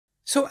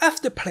So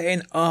after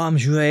playing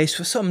Arms Race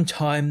for some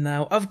time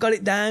now, I've got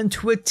it down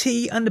to a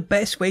T on the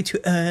best way to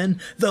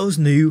earn those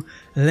new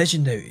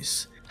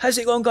legendaries. How's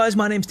it going, guys?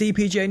 My name's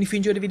DPJ, and if you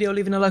enjoyed the video,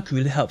 leaving a like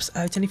really helps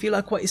out, and if you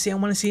like what you see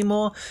and want to see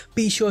more,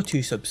 be sure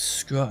to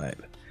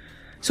subscribe.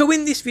 So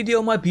in this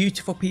video, my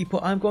beautiful people,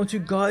 I'm going to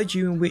guide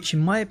you in which, in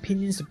my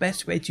opinion, is the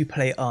best way to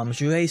play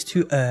Arms Race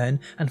to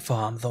earn and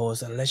farm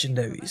those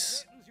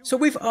legendaries. So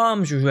with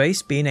Arms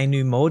Race being a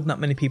new mode not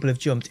many people have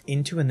jumped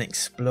into and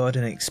explored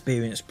and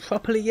experienced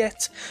properly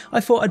yet, I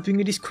thought I'd bring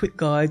you this quick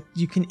guide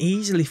you can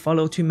easily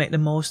follow to make the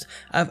most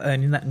out of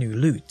earning that new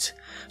loot.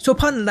 So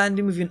upon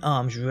landing within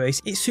Arms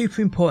Race, it's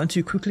super important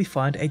to quickly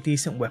find a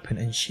decent weapon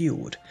and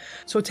shield.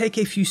 So take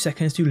a few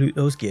seconds to loot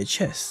those gear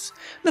chests.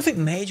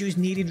 Nothing major is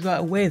needed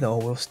right away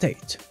though, I will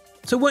state.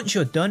 So once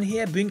you're done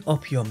here, bring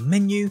up your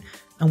menu,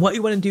 and what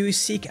you want to do is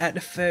seek out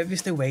the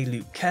furthest away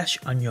loot cache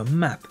on your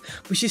map,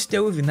 which is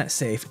still within that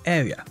safe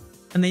area,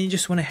 and then you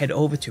just want to head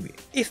over to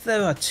it. If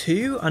there are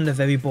two on the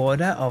very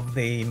border of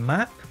the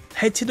map,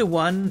 head to the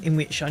one in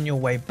which on your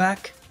way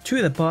back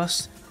to the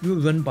boss you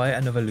will run by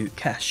another loot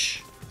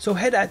cache. So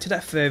head out to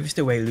that furthest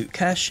away loot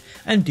cache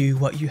and do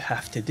what you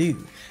have to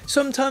do.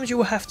 Sometimes you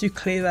will have to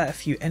clear out a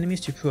few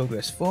enemies to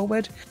progress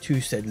forward to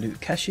said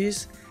loot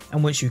caches.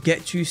 And once you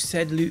get to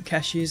said loot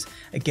caches,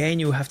 again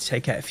you will have to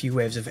take out a few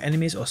waves of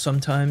enemies, or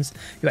sometimes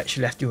you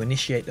actually have to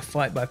initiate the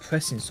fight by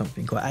pressing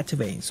something or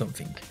activating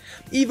something.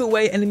 Either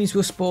way, enemies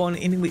will spawn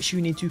in which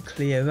you need to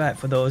clear out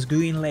for those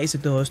green laser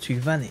doors to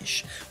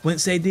vanish.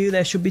 Once they do,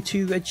 there should be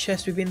two red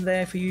chests within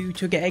there for you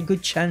to get a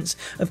good chance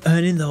of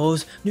earning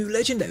those new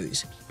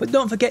legendaries. But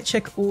don't forget,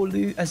 check all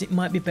loot, as it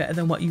might be better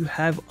than what you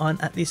have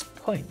on at this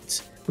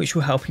point, which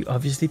will help you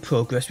obviously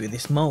progress with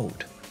this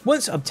mode.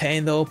 Once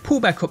obtained though, pull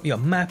back up your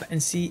map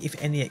and see if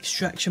any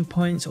extraction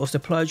points or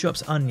supply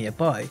drops are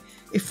nearby.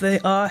 If they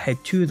are,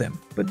 head to them,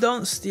 but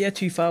don't steer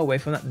too far away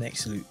from that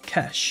next loot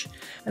cache,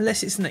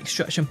 unless it's an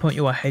extraction point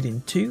you are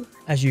heading to,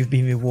 as you've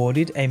been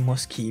rewarded a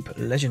must keep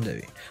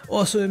legendary.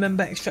 Also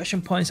remember,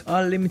 extraction points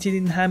are limited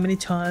in how many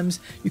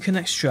times you can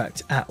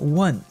extract at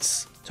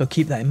once, so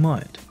keep that in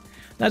mind.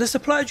 Now the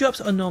supply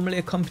drops are normally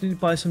accompanied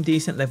by some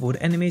decent leveled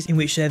enemies in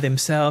which they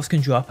themselves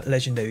can drop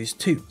legendaries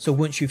too. So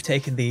once you've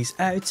taken these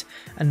out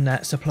and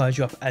that supply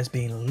drop has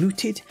been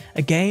looted,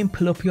 again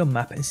pull up your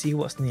map and see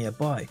what's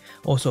nearby.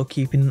 Also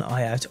keeping an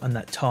eye out on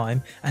that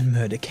time and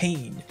murder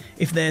cane.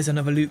 If there's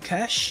another loot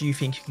cache you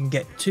think you can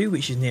get to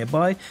which is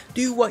nearby,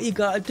 do what you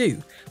gotta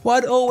do.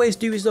 What I'd always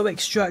do is though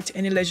extract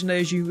any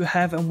legendaries you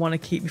have and want to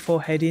keep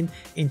before heading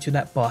into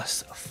that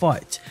boss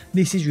fight.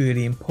 This is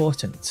really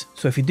important.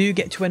 So if you do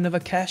get to another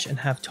cache and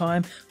have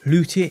time,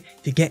 loot it.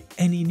 If you get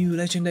any new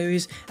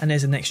legendaries and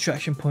there's an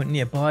extraction point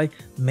nearby,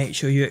 make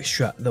sure you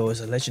extract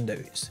those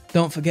legendaries.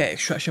 Don't forget,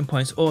 extraction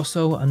points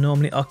also are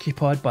normally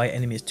occupied by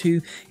enemies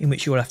too, in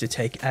which you will have to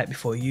take out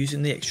before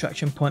using the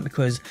extraction point,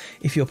 because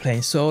if you're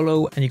playing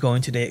solo and you go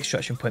into the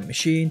extraction point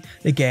machine,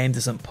 the game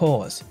doesn't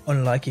pause,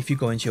 unlike if you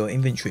go into your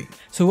inventory.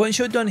 So once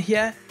you're done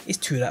here, it's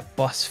to that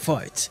boss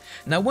fight.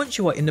 Now once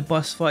you are in the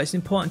boss fight, it's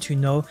important to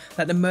know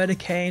that the murder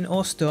cane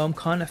or storm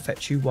can't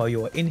affect you while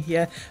you are in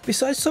here,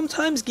 besides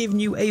sometimes giving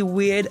you a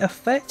weird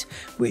effect,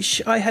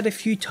 which I had a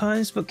few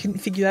times but couldn't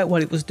figure out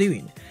what it was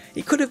doing.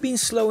 It could have been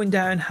slowing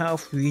down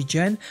health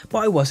regen, but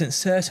I wasn't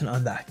certain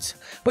on that.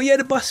 But yeah,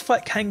 the boss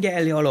fight can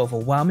get a little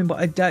overwhelming, but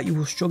I doubt you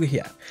will struggle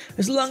here.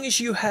 As long as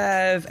you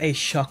have a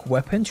shock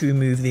weapon to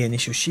remove the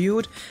initial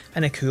shield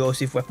and a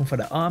corrosive weapon for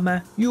the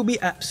armor, you'll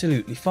be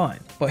absolutely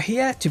fine. But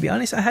here, to be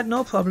honest, I had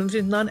no problems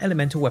with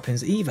non-elemental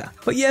weapons either.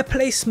 But yeah,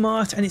 play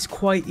smart and it's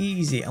quite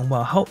easy, and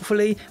well,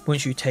 hopefully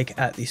once you take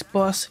out this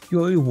boss,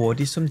 you're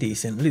rewarded some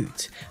decent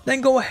loot.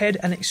 Then go ahead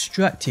and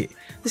extract it.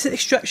 This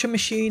extraction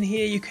machine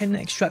here, you can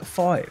extract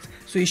 5,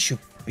 so it should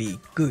be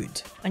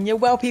good. And yeah,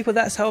 well people,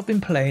 that's how I've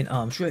been playing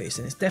Arms Race,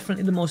 and it's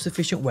definitely the most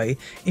efficient way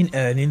in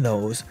earning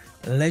those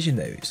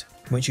legendaries.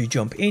 Once you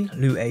jump in,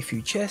 loot a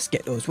few chests,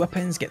 get those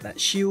weapons, get that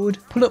shield,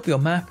 pull up your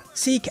map,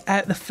 seek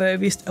out the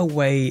furthest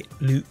away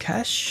loot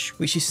cache,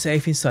 which is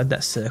safe inside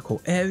that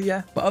circle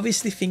area, but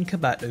obviously think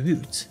about the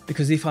route,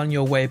 because if on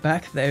your way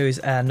back there is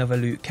another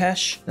loot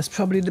cache, that's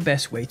probably the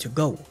best way to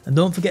go. And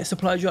don't forget,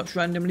 supply drops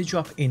randomly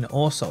drop in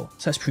also,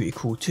 so that's pretty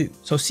cool too.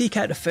 So seek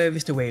out the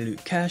furthest away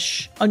loot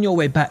cache. On your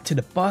way back to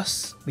the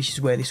boss, which is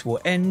where this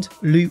will end,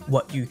 loot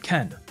what you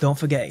can. Don't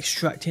forget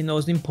extracting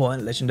those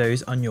important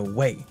legendaries on your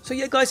way. So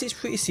yeah guys, it's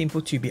pretty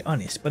simple to be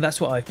honest, but that's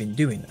what I've been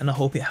doing, and I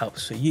hope it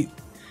helps for you.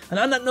 And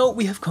on that note,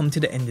 we have come to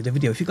the end of the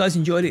video. If you guys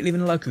enjoyed it,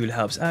 leaving a like really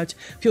helps out.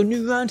 If you're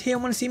new around here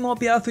and want to see more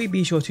BR3,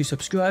 be sure to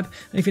subscribe.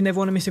 And if you never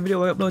want to miss a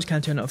video I upload, you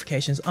can turn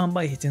notifications on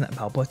by hitting that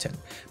bell button.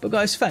 But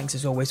guys, thanks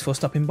as always for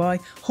stopping by.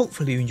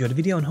 Hopefully you enjoyed the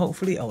video, and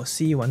hopefully I will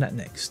see you on that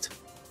next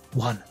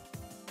one.